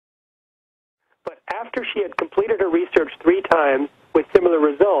after she had completed her research 3 times with similar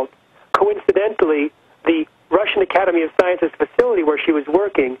results, coincidentally, the Russian Academy of Sciences facility where she was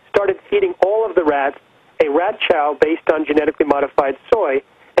working started feeding all of the rats a rat chow based on genetically modified soy,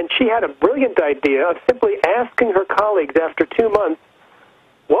 and she had a brilliant idea of simply asking her colleagues after 2 months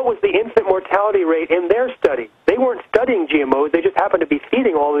what was the infant mortality rate in their study. They weren't studying GMOs, they just happened to be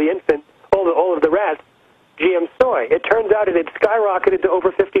feeding all of the rats GM soy. It turns out it had skyrocketed to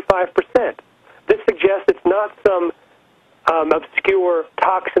over 55%. This suggests it's not some obscure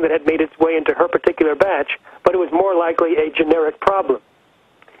toxin that had made its way into her particular batch, but it was more likely a generic problem.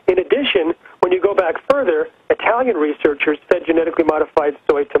 In addition, when you go back further, Italian researchers fed genetically modified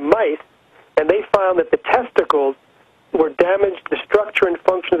soy to mice, and they found that the testicles were damaged, the structure and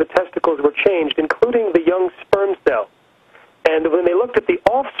function of the testicles were changed, including the young sperm cell. And when they looked at the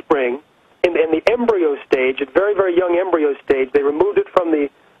offspring in the embryo stage, at very, very young embryo stage, they removed it from the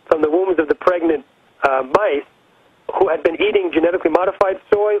wombs of the pregnant mice who had been eating genetically modified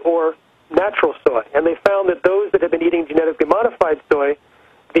soy or natural soy. And they found that those that had been eating genetically modified soy,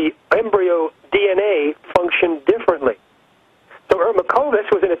 the embryo DNA functioned differently. So Ermakova, this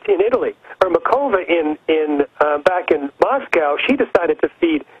was in Italy. Ermakova back in Moscow, she decided to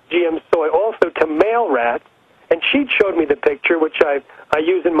feed GM soy also to male rats, and she showed me the picture, which I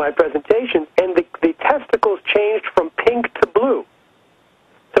use in my presentations, and the testicles changed from pink to blue.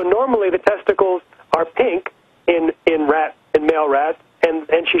 So normally the testicles are pink in male rats,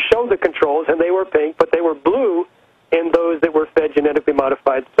 and she showed the controls, and they were pink, but they were blue in those that were fed genetically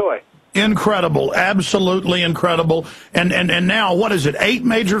modified soy. Incredible, absolutely incredible. And now, what is it, 8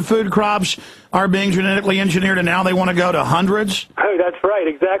 major food crops are being genetically engineered, and now they want to go to hundreds? Oh, that's right,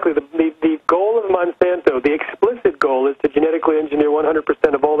 exactly. The goal of Monsanto, the explicit goal, is to genetically engineer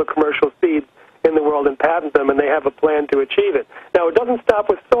 100% of all the commercial seeds in the world and patent them, and they have a plan to achieve it. Now, it doesn't stop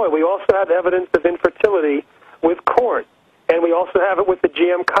with soy. We also have evidence of infertility with corn, and we also have it with the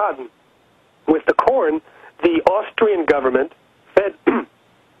GM cotton. With the corn, the Austrian government fed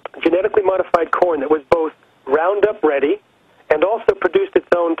genetically modified corn that was both Roundup ready and also produced its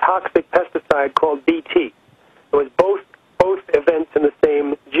own toxic pesticide called BT. It was both events in the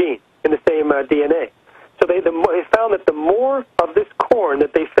same gene, in the same DNA. So they found that the more of this corn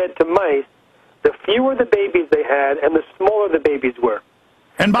that they fed to mice, the fewer the babies they had and the smaller the babies were.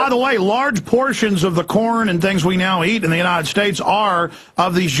 And by the way, large portions of the corn and things we now eat in the United States are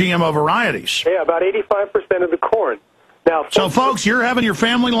of these GMO varieties. Yeah, about 85% of the corn. Now, so, folks, you're having your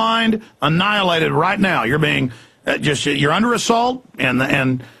family line annihilated right now. You're being you're under assault,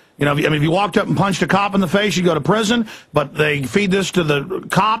 and you know, if you walked up and punched a cop in the face, you go to prison. But they feed this to the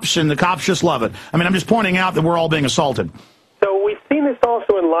cops, and the cops just love it. I mean, I'm just pointing out that we're all being assaulted. So we've seen this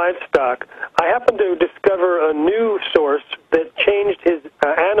also in livestock. I happened to discover a new source that changed his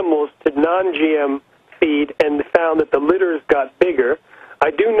animals to non-GM feed and found that the litters got bigger. I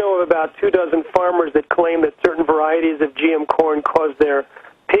do know of about 24 farmers that claim that certain varieties of GM corn cause their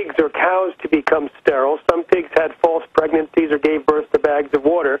pigs or cows to become sterile. Some pigs had false pregnancies or gave birth to bags of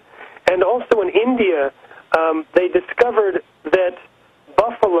water. And also in India, they discovered that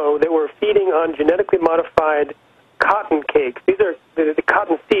buffalo that were feeding on genetically modified cotton cakes. These are the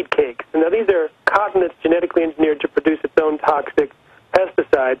cotton seed cakes. Now, these are cotton that's genetically engineered to produce its own toxic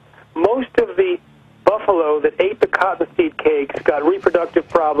pesticide. Most of the buffalo that ate the cottonseed cakes got reproductive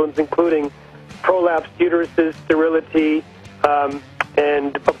problems, including prolapsed uteruses, sterility,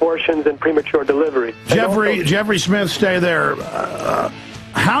 and abortions and premature delivery. Jeffrey Smith, stay there.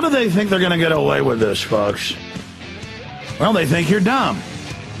 How do they think they're going to get away with this, folks? Well, they think you're dumb.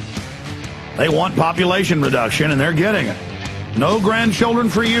 They want population reduction, and they're getting it. No grandchildren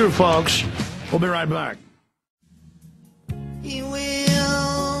for you, folks. We'll be right back.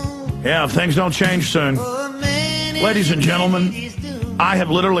 Yeah, if things don't change soon. Ladies and gentlemen, I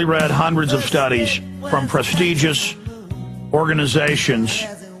have literally read hundreds of studies from prestigious organizations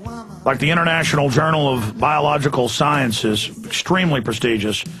like the International Journal of Biological Sciences, extremely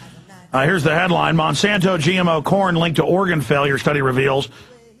prestigious. Here's the headline: Monsanto GMO corn linked to organ failure, study reveals,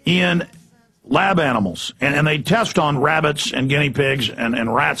 in lab animals. And they test on rabbits and guinea pigs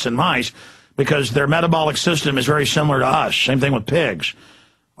and rats and mice because their metabolic system is very similar to us. Same thing with pigs.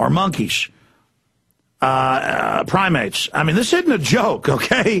 Or monkeys, primates. I mean, this isn't a joke,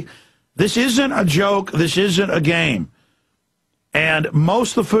 okay? This isn't a joke. This isn't a game. And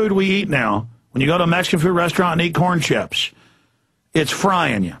most of the food we eat now, when you go to a Mexican food restaurant and eat corn chips, it's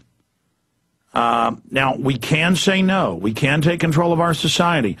frying you. Now, we can say no. We can take control of our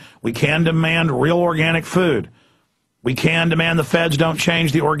society. We can demand real organic food. We can demand the feds don't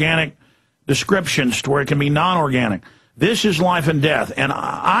change the organic descriptions to where it can be non-organic. This is life and death. And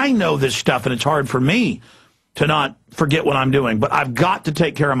I know this stuff, and it's hard for me to not forget what I'm doing. But I've got to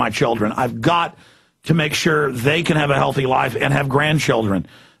take care of my children. I've got to make sure they can have a healthy life and have grandchildren.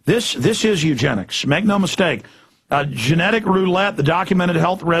 This is eugenics. Make no mistake. Genetic Roulette, the documented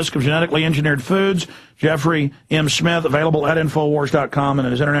health risk of genetically engineered foods. Jeffrey M. Smith, available at Infowars.com, and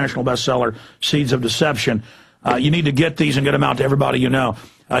his international bestseller, Seeds of Deception. You need to get these and get them out to everybody you know.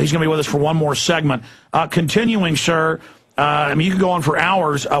 He's going to be with us for one more segment. Continuing, sir, I mean, you could go on for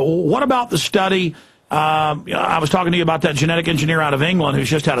hours. What about the study? I was talking to you about that genetic engineer out of England who's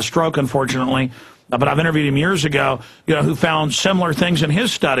just had a stroke, unfortunately, but I've interviewed him years ago, who found similar things in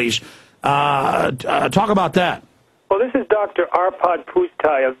his studies. Talk about that. Well, this is Dr. Arpad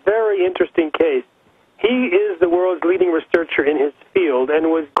Pusztai, a very interesting case. He is the world's leading researcher in his field and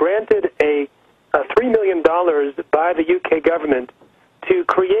was granted $3 million by the UK government to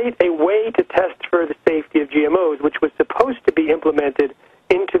create a way to test for the safety of GMOs, which was supposed to be implemented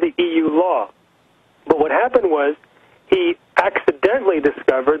into the EU law. But what happened was he accidentally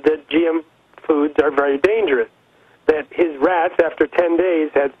discovered that GM foods are very dangerous, that his rats, after 10 days,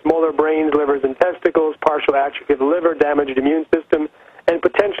 had smaller brains, livers, and testicles, partial atrophy of the liver, damaged immune system, and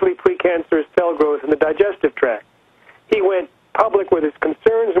potentially precancerous cell growth in the digestive tract. He went public with his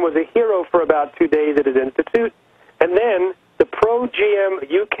concerns and was a hero for about 2 days at his institute. And then the pro-GM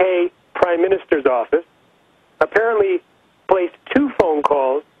UK Prime Minister's office apparently placed 2 phone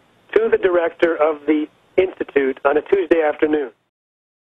calls to the director of the institute on a Tuesday afternoon.